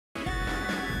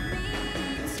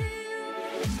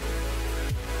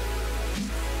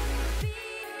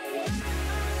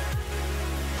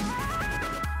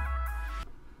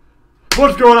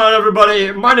What's going on,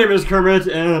 everybody? My name is Kermit,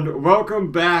 and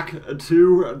welcome back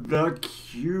to the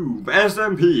Cube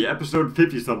SMP, episode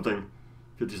 50-something.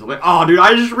 50-something. Oh, dude,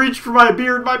 I just reached for my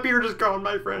beard. My beard is gone,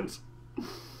 my friends.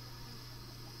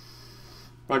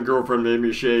 My girlfriend made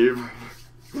me shave.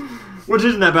 Which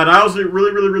isn't that bad. I also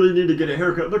really need to get a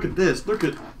haircut. Look at this. Look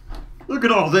at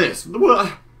all this.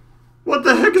 What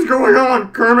the heck is going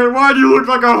on, Kermit? Why do you look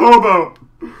like a hobo?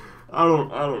 I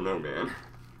don't know, man.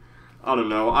 I don't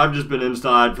know. I've just been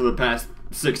inside for the past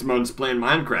 6 months playing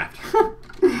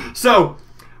Minecraft. So,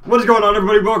 what's going on,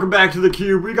 everybody? Welcome back to the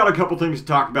Cube. We got a couple things to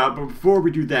talk about, but before we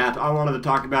do that, I wanted to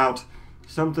talk about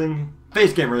something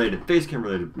facecam related. Facecam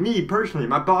related. Me, personally,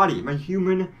 my body, my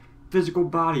human physical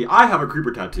body. I have a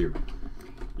creeper tattoo.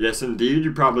 Yes, indeed.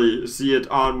 You probably see it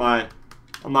on my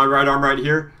right arm right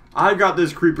here. I got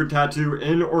this creeper tattoo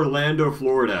in Orlando,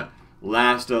 Florida.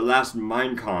 Last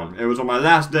Minecon. It was on my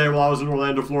last day while I was in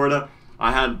Orlando, Florida.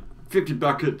 I had 50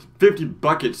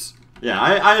 buckets. Yeah,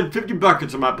 I had 50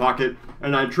 buckets in my pocket,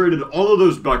 and I traded all of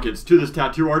those buckets to this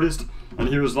tattoo artist, and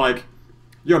he was like,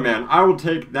 yo, man, I will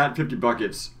take that 50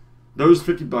 buckets, those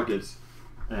 50 buckets,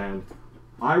 and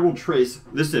I will trace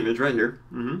this image right here.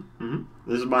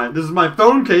 This is my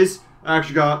phone case I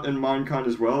actually got in Minecon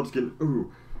as well.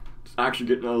 It's actually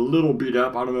getting a little beat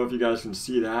up. I don't know if you guys can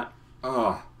see that.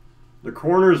 The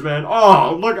corners, man.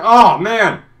 Oh, look. Oh,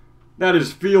 man. That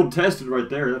is field tested right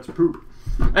there. That's poop.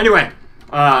 Anyway,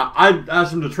 I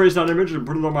asked him to trace that image and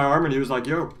put it on my arm, and he was like,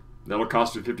 yo, that'll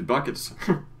cost you 50 buckets.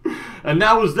 And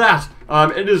that was that.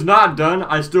 It is not done.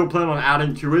 I still plan on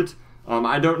adding to it.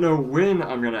 I don't know when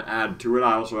I'm going to add to it.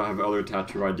 I also have other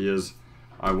tattoo ideas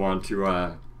I want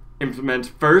to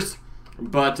implement first.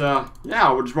 But,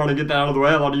 yeah, we just want to get that out of the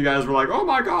way. A lot of you guys were like, oh,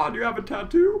 my God, you have a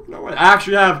tattoo? No way. I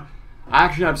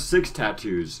actually have 6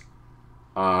 tattoos.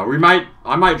 I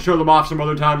might show them off some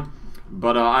other time,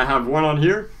 but I have one on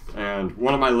here and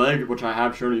one on my leg, which I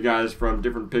have shown you guys from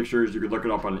different pictures. You could look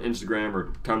it up on Instagram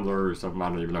or Tumblr or something. I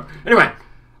don't even know. Anyway,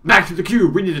 back to the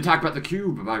Cube. We need to talk about the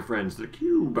Cube, my friends. The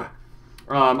Cube.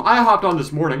 I hopped on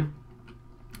this morning,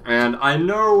 and I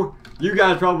know you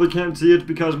guys probably can't see it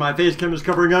because my face cam is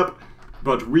covering up,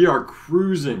 but we are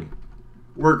cruising.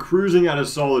 We're cruising at a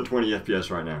solid 20 FPS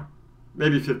right now.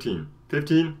 Maybe 15.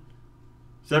 15?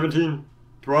 17?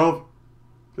 12?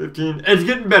 15? It's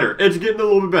getting better. It's getting a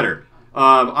little bit better.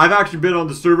 I've actually been on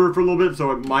the server for a little bit,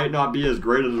 so it might not be as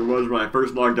great as it was when I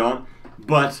first logged on.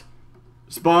 But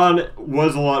spawn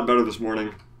was a lot better this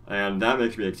morning, and that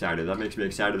makes me excited. That makes me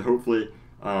excited. Hopefully,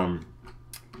 the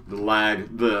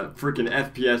lag, the freaking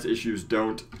FPS issues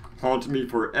don't haunt me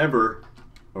forever.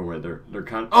 Oh, wait, they're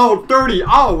kind of... Oh, 30!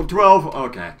 Oh, 12!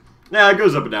 Okay. Yeah, it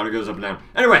goes up and down. It goes up and down.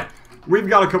 Anyway, we've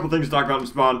got a couple things to talk about in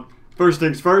spawn. First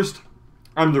things first,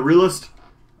 I'm the realist.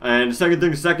 And second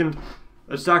things second,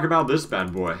 let's talk about this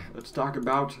bad boy. Let's talk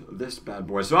about this bad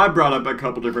boy. So I brought up a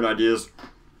couple different ideas.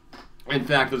 In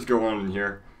fact, let's go on in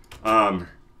here. I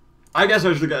guess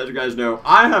I should let you guys know,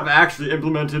 I have actually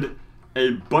implemented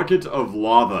a bucket of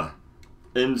lava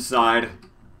inside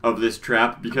of this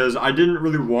trap because I didn't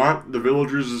really want the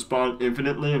villagers to spawn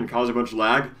infinitely and cause a bunch of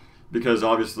lag, because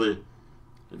obviously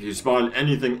if you spawn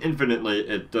anything infinitely,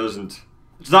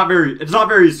 it's not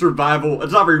very survival,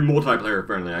 it's not very multiplayer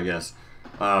friendly, I guess.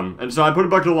 And so I put a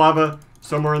bucket of lava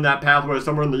somewhere in that pathway,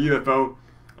 somewhere in the UFO,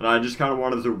 and I just kind of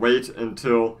wanted to wait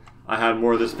until I had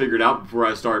more of this figured out before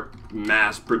I start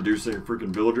mass producing freaking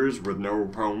villagers with no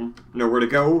home, nowhere to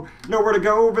go,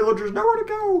 villagers, nowhere to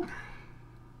go.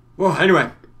 Well, anyway,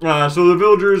 so the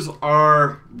villagers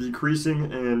are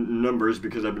decreasing in numbers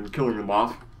because I've been killing them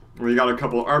off. We got a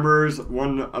couple armorers,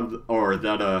 one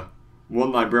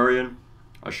librarian,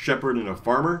 a shepherd, and a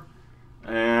farmer,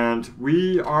 and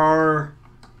we are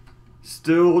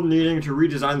still needing to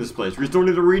redesign this place. We still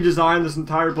need to redesign this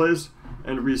entire place,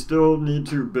 and we still need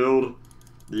to build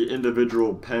the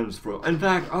individual pens for... In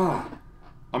fact, I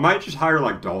might just hire,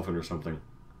 like, Dolphin or something.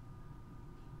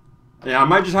 Yeah, I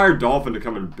might just hire Dolphin to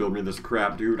come and build me this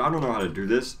crap, dude. I don't know how to do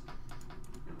this.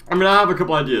 I mean, I have a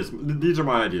couple ideas. These are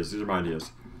my ideas.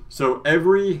 So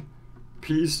every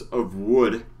piece of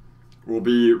wood will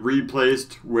be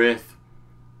replaced with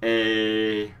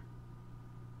a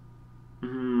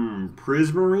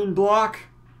prismarine block.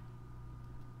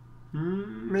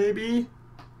 Maybe.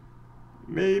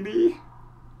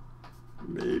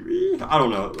 I don't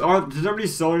know. Does somebody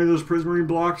sell any of those prismarine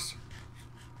blocks?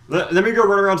 Let me go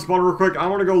run around spawn real quick. I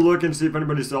want to go look and see if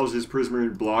anybody sells these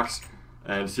prismarine blocks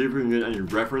and see if we can get any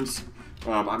reference.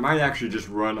 I might actually just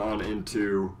run on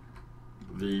into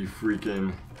the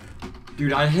freaking...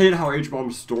 Dude, I hate how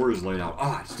H-Bomb's store is laid out.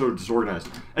 It's so disorganized.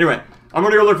 Anyway, I'm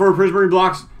gonna go look for prismarine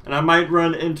blocks, and I might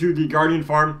run into the Guardian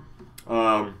farm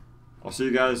I'll see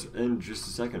you guys in just a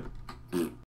second.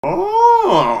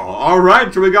 Oh,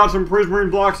 alright, so we got some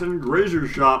prismarine blocks in Grazer's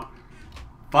shop.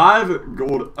 5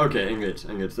 gold, okay, ingots,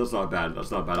 that's not bad, I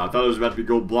thought it was about to be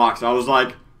gold blocks. I was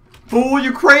like, fool,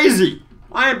 you crazy!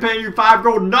 I ain't paying you 5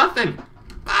 gold nothing!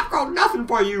 5 gold nothing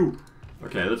for you!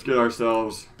 Okay, let's get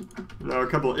ourselves, a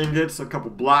couple of ingots, a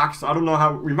couple blocks. I don't know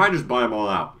how, we might just buy them all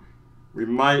out. We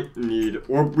might need,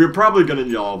 or we're probably going to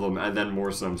need all of them and then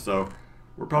more some, so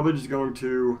we're probably just going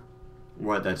to,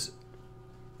 what, that's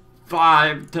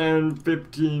 5, 10,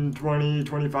 15, 20,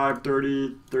 25,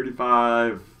 30,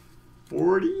 35,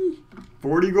 40?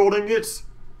 40 gold ingots?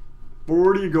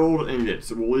 40 gold ingots.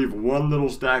 So we'll leave one little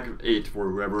stack of 8 for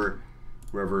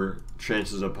whoever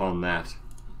chances upon that.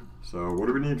 So what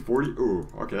do we need? 40? Ooh,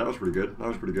 okay, that was pretty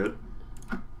good.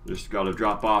 Just gotta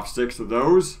drop off 6 of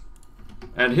those.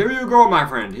 And here you go, my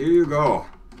friend. Here you go.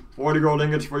 40 gold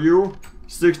ingots for you.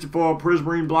 64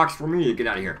 prismarine blocks for me. Get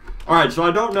out of here. Alright, so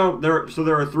I don't know. There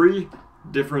are 3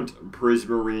 different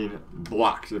prismarine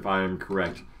blocks, if I am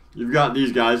correct. You've got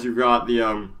these guys. You've got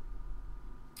the,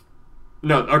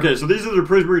 no, okay, so these are the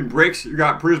prismarine bricks. You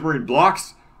got prismarine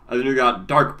blocks. And then you got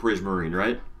dark prismarine,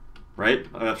 right? Right?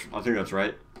 I think that's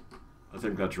right.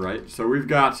 So we've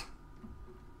got...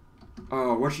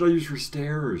 Oh, what should I use for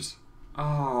stairs?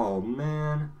 Oh,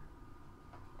 man.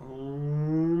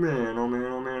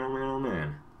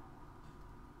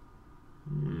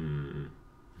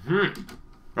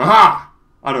 Aha!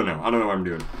 I don't know what I'm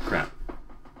doing. Crap.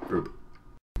 Poop.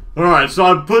 Alright, so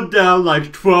I've put down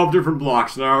like 12 different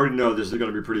blocks, and I already know this is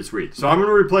going to be pretty sweet. So I'm going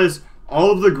to replace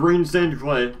all of the green stained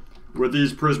clay with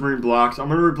these prismarine blocks. I'm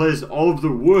going to replace all of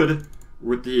the wood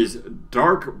with these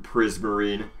dark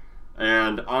prismarine,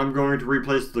 and I'm going to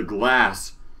replace the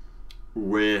glass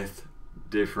with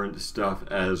different stuff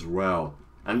as well.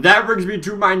 And that brings me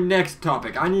to my next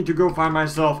topic. I need to go find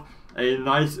myself a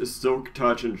nice silk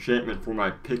touch enchantment for my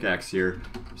pickaxe here,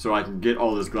 so I can get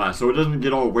all this glass, so it doesn't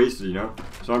get all wasted, you know?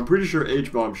 So I'm pretty sure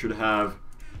H-Bomb should have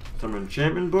some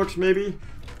enchantment books, maybe?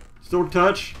 Silk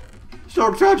touch?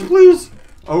 Silk touch, please!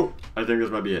 Oh, I think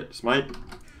this might be it. Smite.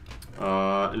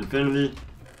 Infinity.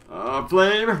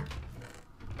 Flame.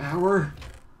 Power.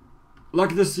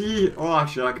 Luck of the sea. Oh,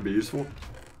 actually, that could be useful.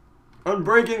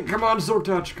 Unbreaking. Come on, silk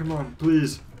touch. Come on,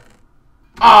 please.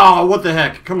 Oh, what the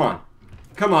heck? Come on.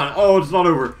 Come on. Oh, it's not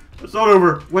over. It's not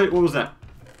over. Wait, what was that?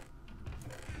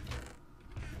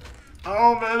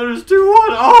 Oh, man, there's 2-1.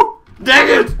 Oh,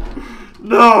 dang it.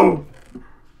 No.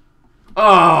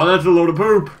 Oh, that's a load of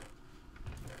poop.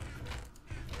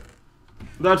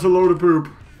 That's a load of poop.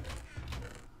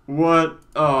 What?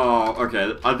 Oh,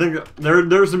 okay. I think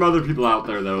there's some other people out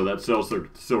there, though, that sell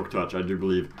silk touch, I do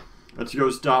believe. Let's go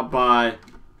stop by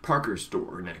Parker's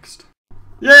store next.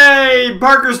 Yay!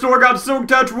 Parker's store got silk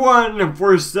touch 1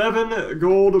 for 7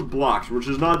 gold blocks, which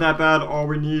is not that bad. All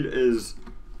we need is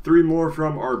 3 more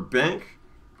from our bank,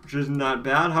 which isn't that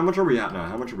bad. How much are we at now?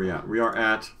 How much are we at? We are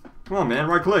at... Come on, man.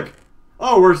 Right click.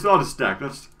 Oh, we're still at a stack.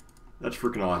 That's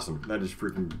freaking awesome. That is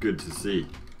freaking good to see.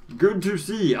 Good to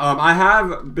see. I have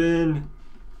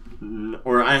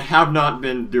not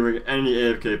been doing any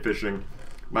AFK fishing.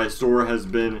 My store has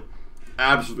been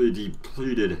absolutely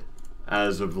depleted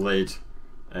as of late,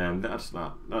 and that's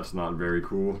not very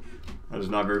cool. That is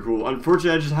not very cool.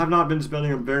 Unfortunately, I just have not been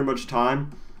spending very much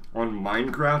time on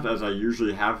Minecraft as I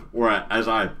usually have, or as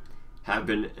I have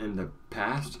been in the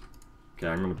past. Okay,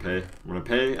 I'm gonna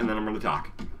pay. And then I'm gonna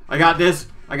talk. I got this.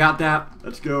 I got that.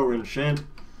 Let's go enchant.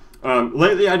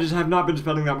 Lately, I just have not been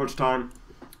spending that much time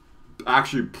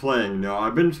actually playing. No,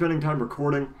 I've been spending time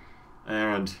recording,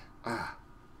 and I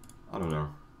don't know.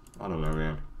 I don't know,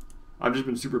 man. I've just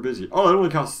been super busy. Oh, it only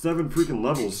costs 7 freaking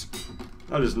levels.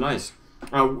 That is nice.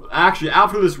 Actually,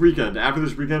 after this weekend,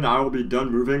 I will be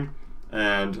done moving,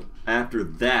 and after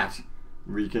that,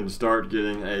 we can start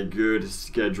getting a good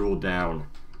schedule down.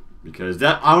 Because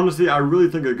that, honestly, I really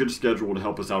think a good schedule would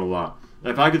help us out a lot.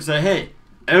 If I could say, hey,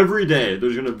 every day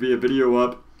there's going to be a video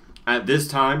up at this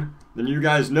time, then you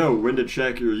guys know when to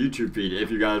check your YouTube feed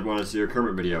if you guys want to see a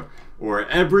Kermit video. Or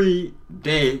every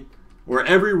day, or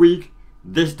every week,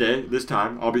 this day, this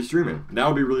time, I'll be streaming. That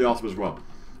would be really awesome as well.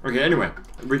 Okay, anyway,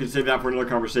 we can save that for another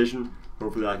conversation.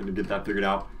 Hopefully I can get that figured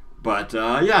out. But,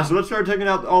 yeah, so let's start taking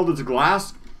out all this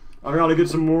glass. I've got to get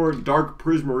some more dark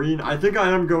prismarine. I think I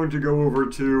am going to go over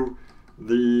to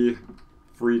the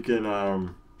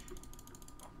freaking,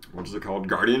 what is it called?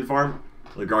 Guardian Farm?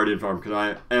 The Guardian Farm, because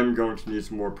I am going to need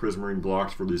some more prismarine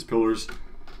blocks for these pillars.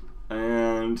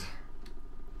 And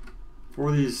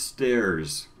for these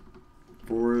stairs.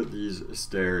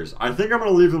 I think I'm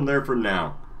going to leave them there for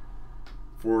now.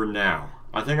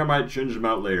 I think I might change them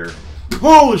out later.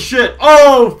 Holy shit!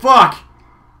 Oh, fuck!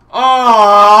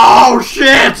 Oh,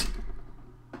 shit!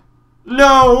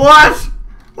 No, what?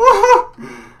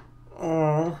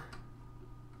 Oh.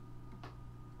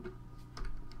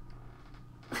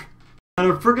 And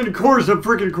a freaking course, a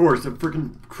freaking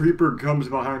creeper comes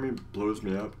behind me and blows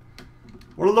me up.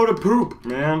 What a load of poop,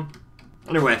 man.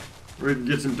 Anyway, we can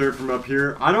get some dirt from up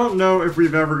here. I don't know if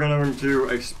we've ever going to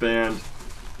expand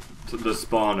to the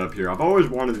spawn up here. I've always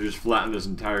wanted to just flatten this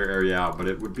entire area out, but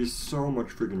it would be so much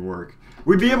freaking work.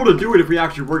 We'd be able to do it if we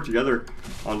actually worked together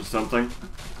on something.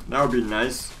 That would be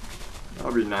nice. That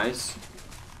would be nice.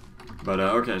 But,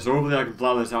 okay, so hopefully I can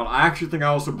flatten this out. I actually think I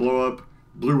also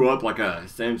blew up like a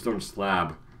sandstone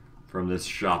slab from this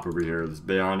shop over here. This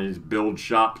Pheonix build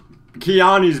shop.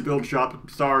 Keani's build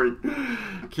shop. Sorry.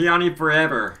 Keani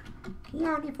forever.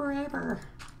 Keani forever.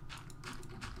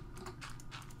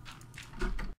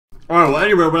 Alright, well,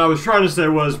 anyway, what I was trying to say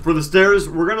was, for the stairs,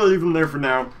 we're going to leave them there for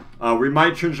now. We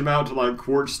might change them out to, like,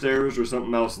 quartz stairs or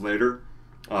something else later.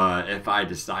 If I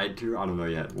decide to. I don't know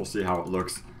yet. We'll see how it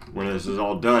looks when this is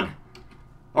all done.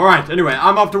 Alright, anyway,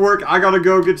 I'm off to work. I gotta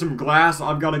go get some glass.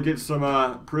 I've gotta get some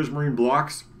prismarine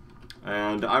blocks.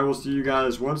 And I will see you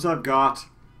guys once I've got,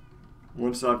 I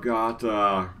think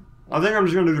I'm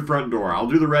just gonna do the front door. I'll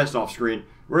do the rest off screen.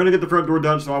 We're gonna get the front door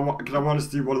done because I want to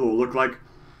see what it will look like.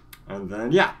 And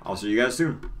then, yeah, I'll see you guys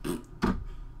soon.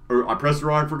 Oh, I pressed the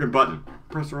wrong freaking button.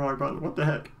 Pressed the wrong button. What the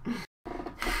heck?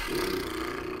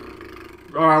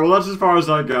 Alright, well, that's as far as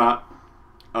I got.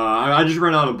 I just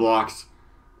ran out of blocks.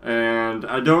 And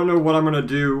I don't know what I'm going to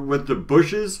do with the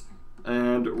bushes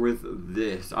and with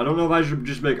this. I don't know if I should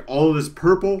just make all of this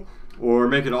purple or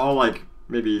make it all like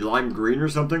maybe lime green or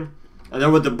something. And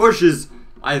then with the bushes,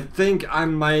 I think I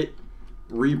might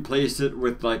replace it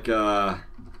with like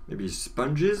maybe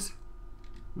sponges.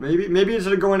 Maybe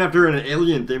instead of going after an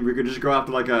alien theme, we could just go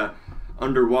after like a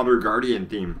underwater guardian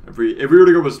theme. If we were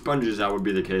to go with sponges, that would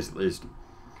be the case at least.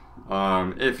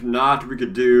 If not, we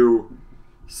could do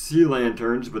sea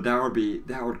lanterns, but that would be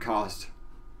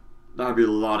a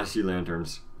lot of sea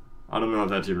lanterns. I don't know if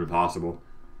that's even possible.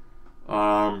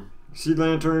 Sea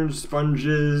lanterns,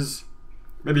 sponges,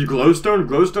 maybe glowstone.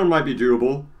 Glowstone might be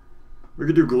doable. We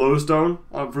could do glowstone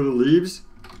for the leaves,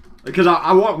 because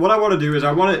what I want to do is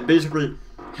I want to basically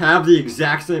have the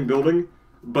exact same building,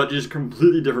 but just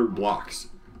completely different blocks,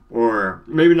 or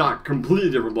maybe not completely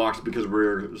different blocks because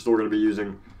we're still going to be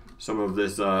using some of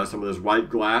this white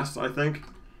glass, I think.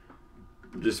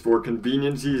 Just for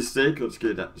convenience's sake, let's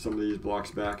get some of these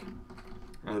blocks back.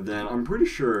 And then I'm pretty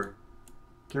sure,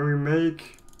 can we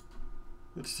make,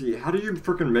 let's see, how do you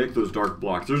freaking make those dark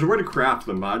blocks? There's a way to craft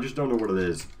them, but I just don't know what it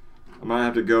is. I might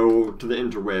have to go to the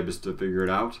interwebs to figure it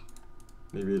out.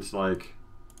 Maybe it's like,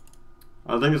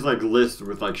 I think it's like list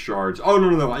with like shards. Oh,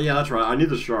 no, yeah, that's right, I need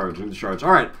the shards,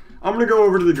 Alright, I'm gonna go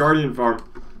over to the Guardian farm,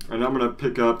 and I'm gonna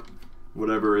pick up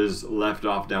whatever is left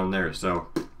off down there. So,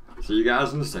 see you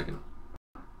guys in a second.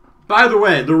 By the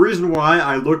way, the reason why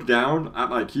I look down at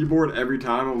my keyboard every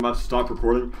time I'm about to stop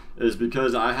recording is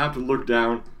because I have to look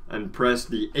down and press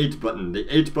the 8 button. The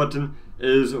 8 button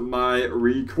is my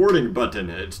recording button.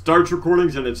 It starts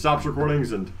recordings and it stops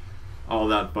recordings and all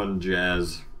that fun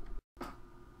jazz.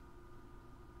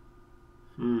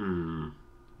 You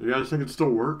guys think it still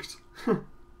works?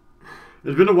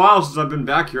 It's been a while since I've been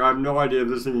back here. I have no idea if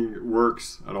this thing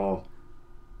works at all.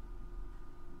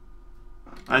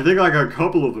 I think like a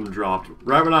couple of them dropped.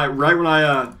 Right when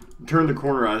I turned the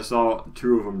corner, I saw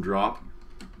 2 of them drop.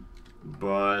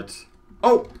 But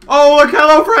oh look,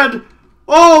 hello friend.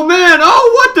 Oh man,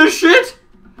 oh what the shit?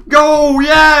 Go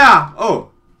yeah.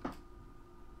 Oh,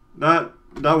 that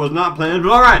was not planned,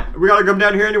 but all right, we gotta come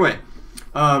down here anyway.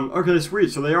 Okay,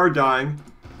 sweet. So they are dying,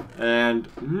 and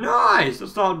nice.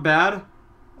 That's not bad.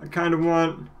 I kind of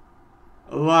want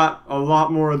a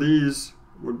lot more of these.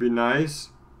 Would be nice.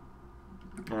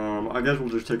 I guess we'll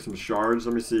just take some shards.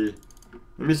 Let me see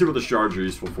what the shards are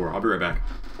useful for. I'll be right back.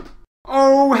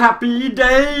 Oh, happy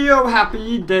day! Oh,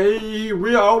 happy day!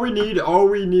 All we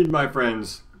need, my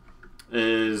friends,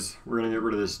 is we're gonna get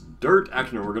rid of this dirt.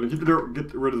 Actually, no, we're gonna keep the dirt,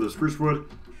 get rid of the spruce wood.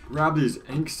 Grab these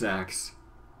ink sacks.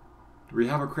 Do we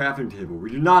have a crafting table?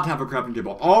 We do not have a crafting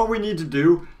table. All we need to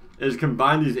do is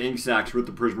combine these ink sacks with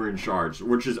the prismarine shards,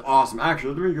 which is awesome.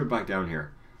 Actually, let me go back down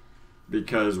here.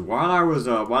 Because while I was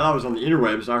on the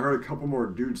interwebs, I heard a couple more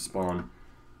dudes spawn,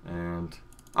 and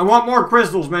I want more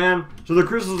crystals, man. So the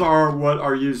crystals are what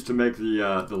are used to make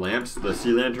the lamps, the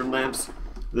sea lantern lamps,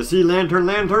 the sea lantern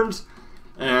lanterns,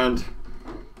 and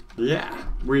yeah,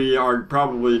 we are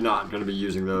probably not going to be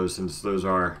using those since those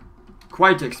are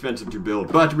quite expensive to build.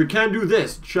 But we can do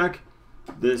this. Check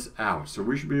this out. So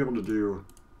we should be able to do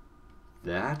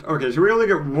that. Okay, so we only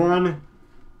get one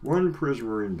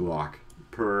prismarine block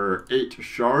per 8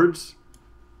 shards.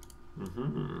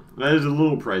 That is a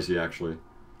little pricey, actually.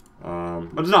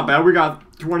 But it's not bad. We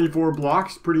got 24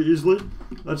 blocks pretty easily.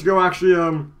 Let's go actually,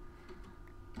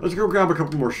 let's go grab a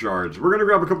couple more shards. We're gonna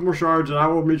grab a couple more shards, and I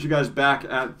will meet you guys back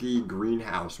at the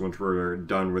greenhouse once we're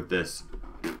done with this.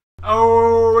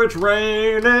 Oh, it's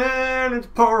raining, it's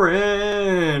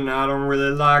pouring. I don't really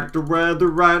like the weather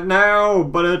right now,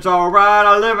 but it's alright.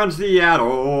 I live in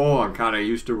Seattle. I'm kind of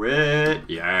used to it.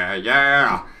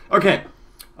 Yeah. Okay.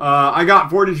 I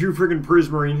got 42 freaking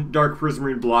prismarine, dark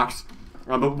prismarine blocks.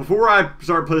 But before I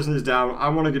start placing these down, I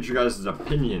want to get you guys'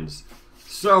 opinions.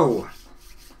 So,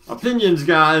 opinions,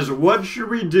 guys. What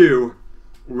should we do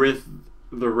with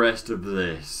the rest of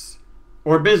this?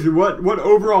 Or basically, what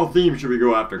overall theme should we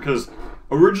go after? Because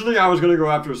originally I was going to go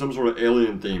after some sort of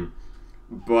alien theme.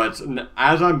 But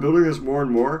as I'm building this more and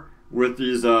more with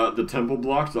these, the temple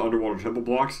blocks, the underwater temple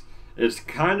blocks, it's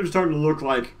kind of starting to look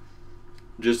like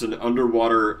just an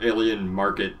underwater alien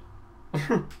market.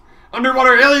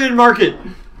 Underwater alien market!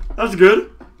 That's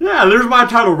good. Yeah, there's my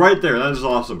title right there. That is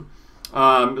awesome.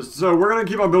 So we're going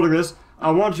to keep on building this.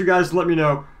 I want you guys to let me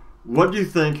know, what do you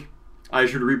think I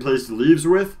should replace the leaves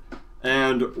with?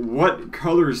 And what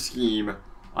color scheme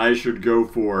I should go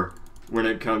for when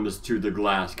it comes to the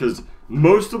glass, because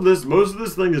most of this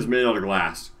thing is made out of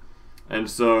glass, and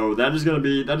so that is gonna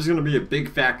be a big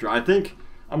factor. I think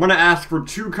I'm gonna ask for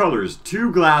 2 colors,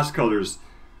 2 glass colors,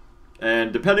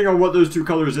 and depending on what those 2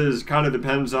 colors is, kind of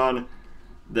depends on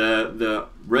the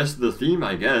rest of the theme,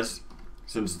 I guess,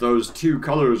 since those 2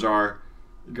 colors are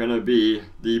gonna be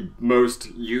the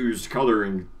most used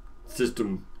coloring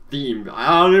system. Theme.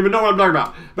 I don't even know what I'm talking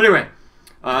about. But anyway,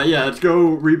 yeah, let's go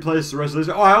replace the rest of this.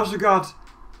 Oh, I also got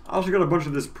a bunch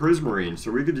of this prismarine,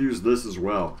 so we could use this as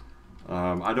well.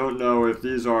 I don't know if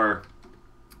these are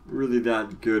really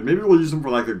that good. Maybe we'll use them for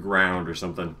like the ground or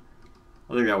something.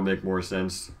 I think that would make more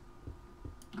sense.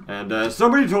 And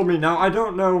somebody told me, now I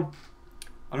don't know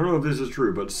if this is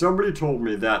true, but somebody told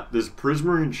me that this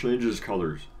prismarine changes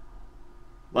colors.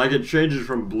 Like it changes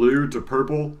from blue to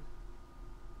purple.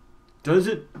 Does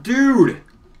it? Dude!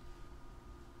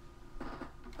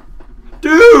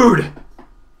 Dude!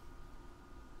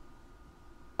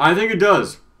 I think it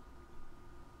does.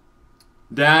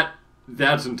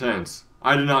 That's intense.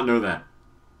 I did not know that.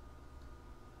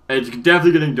 It's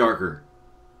definitely getting darker.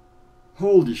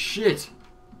 Holy shit.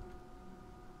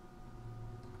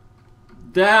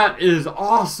 That is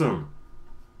awesome.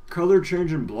 Color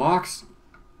changing blocks?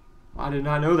 I did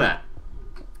not know that.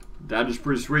 That is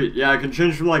pretty sweet. Yeah, I can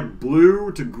change from like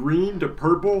blue to green to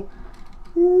purple.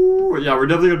 Ooh, yeah, we're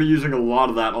definitely going to be using a lot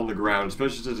of that on the ground,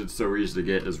 especially since it's so easy to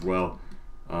get as well.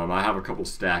 I have a couple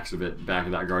stacks of it back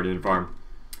in that Guardian farm.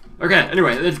 Okay,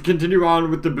 anyway, let's continue on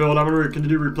with the build. I'm going to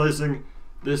continue replacing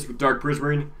this with dark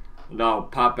prismarine, and I'll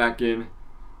pop back in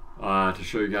to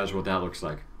show you guys what that looks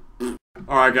like.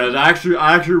 Alright guys, I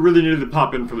actually really needed to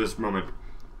pop in for this moment.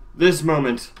 This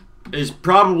moment is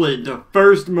probably the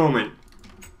first moment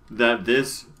that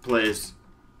this place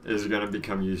is going to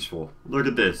become useful. Look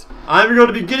at this. I'm going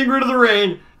to be getting rid of the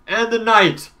rain and the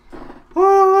night.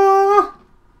 Ah,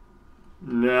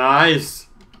 nice.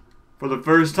 For the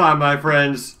first time, my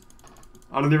friends.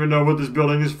 I don't even know what this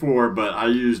building is for, but I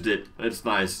used it. It's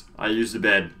nice. I used the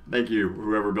bed. Thank you,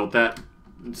 whoever built that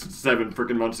 7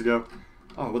 freaking months ago.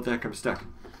 Oh, what the heck? I'm stuck.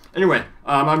 Anyway,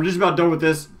 I'm just about done with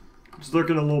this. It's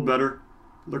looking a little better.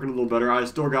 I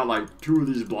still got like 2 of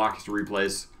these blocks to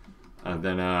replace. And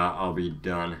then I'll be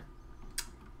done.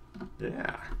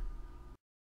 Yeah.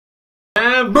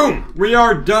 And boom! We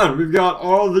are done. We've got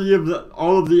all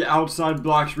of the outside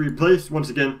blocks replaced.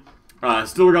 Once again,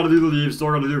 still got to do the leaves,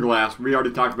 still got to do glass. We already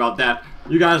talked about that.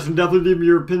 You guys can definitely leave me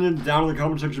your opinion down in the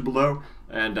comment section below.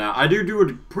 And I do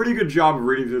a pretty good job of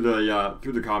reading through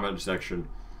the comment section.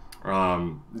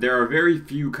 There are very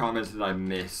few comments that I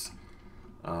miss.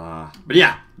 But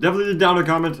yeah, definitely leave down a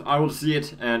comment. I will see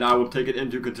it, and I will take it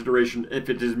into consideration if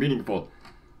it is meaningful.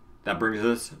 That brings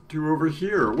us to over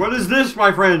here. What is this,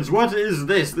 my friends? What is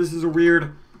this? This is a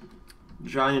weird,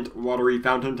 giant, watery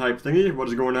fountain type thingy. What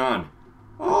is going on?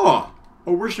 Oh,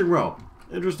 a wishing well.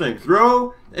 Interesting.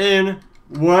 Throw in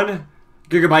 1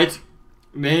 gigabyte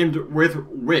named with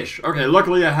wish. Okay,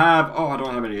 luckily I have... Oh, I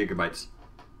don't have any gigabytes.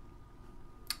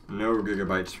 No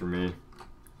gigabytes for me.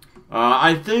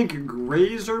 I think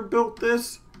Grazer built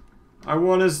this. I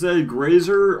want to say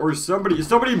Grazer or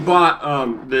somebody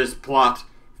bought this plot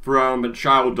from a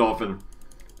Child Dolphin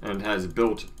and has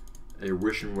built a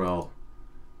wishing well.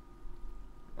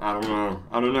 I don't know.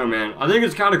 I don't know, man. I think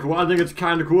it's kind of cool. I think it's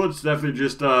kind of cool. It's definitely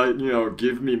just, you know,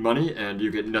 give me money and you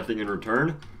get nothing in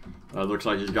return. Looks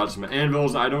like he's got some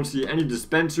anvils. I don't see any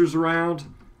dispensers around.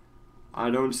 I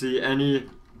don't see any...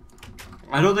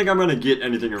 I don't think I'm going to get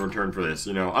anything in return for this,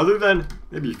 you know. Other than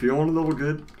maybe feeling a little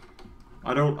good.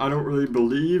 I don't really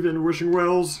believe in wishing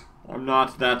wells. I'm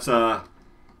not that,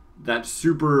 that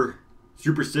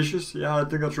superstitious. Yeah, I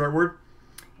think that's the right word.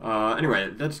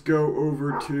 Anyway, let's go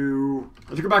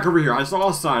back over here. I saw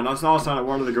a sign. I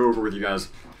wanted to go over with you guys.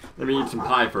 Let me eat some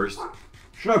pie first.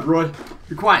 Shut up, Roy.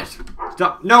 Be quiet.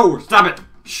 Stop. No, stop it.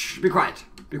 Shh, be quiet.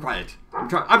 Be quiet. I'm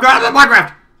trying to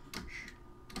Minecraft. Shh.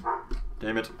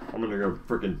 Damn it. I'm gonna go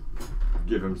frickin'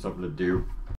 give him something to do.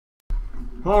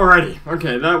 Alrighty.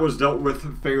 Okay, that was dealt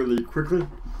with fairly quickly.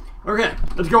 Okay,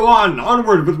 let's go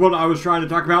onward with what I was trying to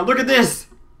talk about. Look at this.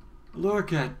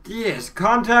 Look at this.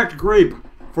 Contact Grape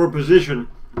for position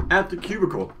at the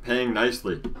cubicle. Paying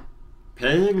nicely.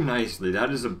 Paying nicely.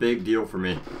 That is a big deal for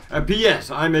me.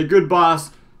 P.S. I'm a good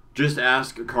boss. Just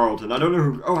ask Carlton. I don't know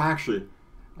who... Oh, actually,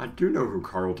 I do know who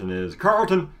Carlton is.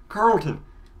 Carlton!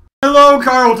 Hello,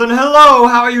 Carlton! Hello!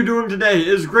 How are you doing today?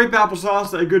 Is Grape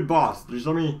Applesauce a good boss? Just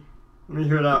let me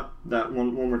hear that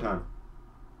one more time.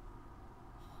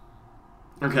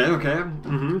 Okay.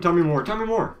 Tell me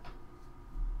more.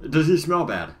 Does he smell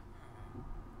bad?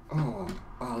 Oh,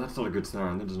 that's not a good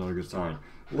sign. That is not a good sign.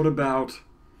 What about...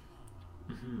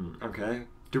 Okay.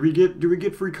 Do we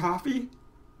get free coffee?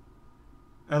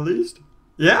 At least?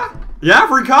 Yeah? Yeah,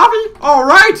 free coffee?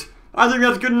 Alright! I think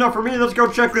that's good enough for me. Let's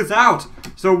go check this out.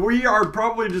 So we are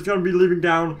probably just going to be leaving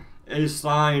down a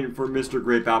sign for Mr.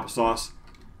 Grape Applesauce.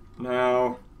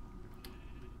 Now,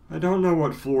 I don't know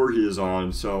what floor he is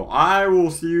on, so I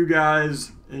will see you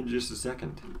guys in just a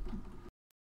second.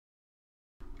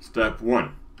 Step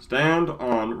 1. Stand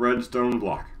on redstone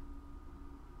block.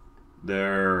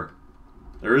 There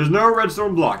is no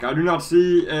redstone block. I do not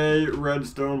see a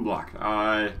redstone block.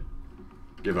 I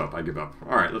give up.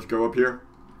 Alright, let's go up here.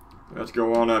 Let's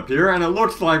go on up here. And it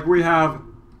looks like we have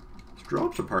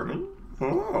Strop's apartment.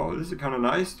 Oh, this is kind of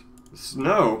nice.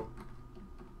 Snow.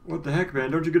 What the heck,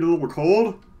 man? Don't you get a little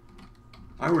cold?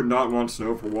 I would not want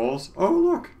snow for walls. Oh,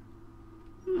 look.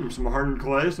 Some hardened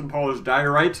clay, some polished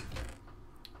diorite.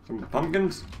 Some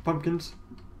pumpkins.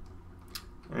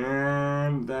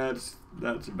 And that's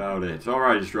about it.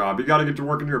 Alright, Strop. You gotta get to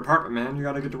work in your apartment, man. You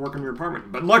gotta get to work in your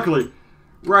apartment. But luckily,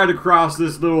 right across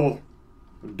this little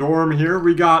dorm here,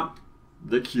 we got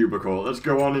the cubicle. Let's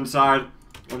go on inside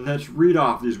and let's read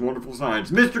off these wonderful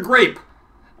signs. Mr. Grape,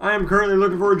 I am currently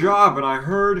looking for a job, and I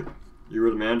heard you were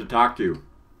the man to talk to.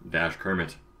 Dash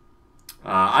Kermit.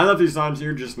 I left these signs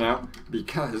here just now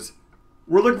because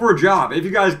we're looking for a job. If you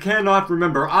guys cannot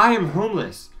remember, I am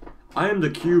homeless. I am the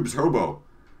Cube's hobo.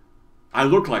 I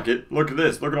look like it. Look at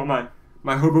this. Look at all my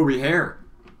hobo-y hair.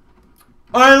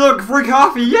 I look free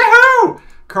coffee. Yahoo!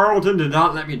 Carlton did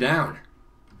not let me down.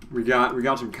 We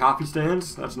got some coffee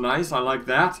stands. That's nice. I like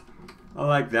that.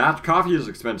 Coffee is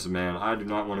expensive, man. I do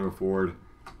not want to afford.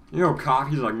 You know,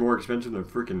 coffee is like more expensive than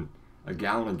freaking a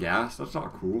gallon of gas. That's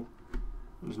not cool.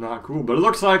 It's not cool. But it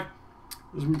looks like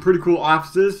there's some pretty cool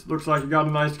offices. Looks like you got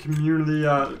a nice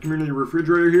community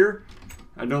refrigerator here.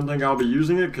 I don't think I'll be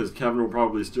using it because Kevin will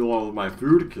probably steal all of my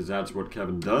food because that's what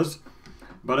Kevin does.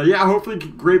 But yeah, hopefully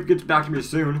Grape gets back to me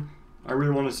soon. I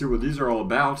really want to see what these are all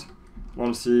about.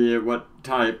 Want to see what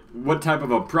type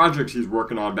of a project he's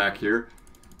working on back here.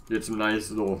 Get some nice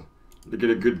little, to get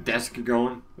a good desk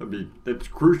going. That's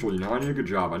crucial, you know. I need a good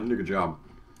job.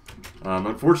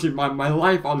 Unfortunately, my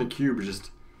life on the cube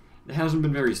it hasn't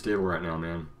been very stable right now,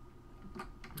 man.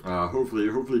 Hopefully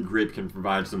Grape can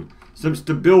provide some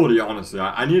stability. Honestly,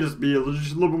 I need to be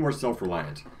just a little bit more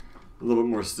self-reliant, a little bit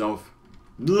more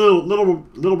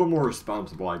little bit more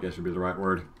responsible, I guess would be the right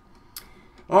word.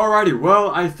 Alrighty,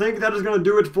 well, I think that is going to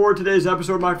do it for today's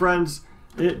episode, my friends.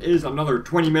 It is another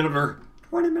 20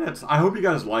 minutes. I hope you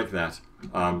guys like that.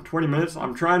 20 minutes.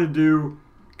 I'm trying to do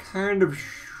kind of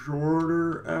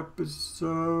shorter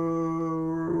episodes.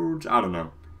 I don't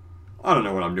know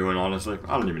what I'm doing, honestly.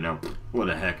 I don't even know. What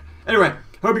the heck. Anyway,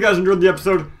 hope you guys enjoyed the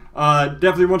episode.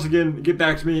 Definitely, once again, get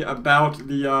back to me about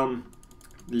the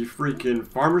freaking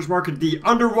farmer's market, the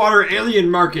underwater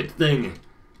alien market thing.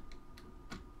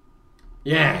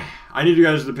 Yeah, I need you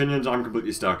guys' opinions. I'm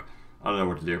completely stuck. I don't know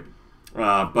what to do.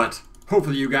 But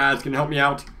hopefully you guys can help me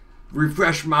out.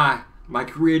 Refresh my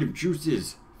creative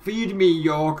juices. Feed me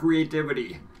your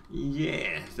creativity.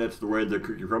 Yeah, that's the way the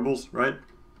cookie crumbles, right?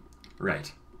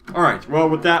 Right. Alright, well,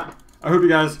 with that, I hope you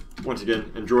guys, once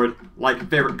again, enjoyed. Like,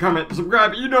 favorite, comment,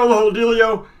 subscribe. You know the whole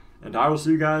dealio. And I will see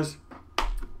you guys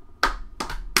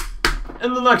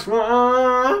in the next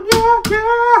one. Yeah.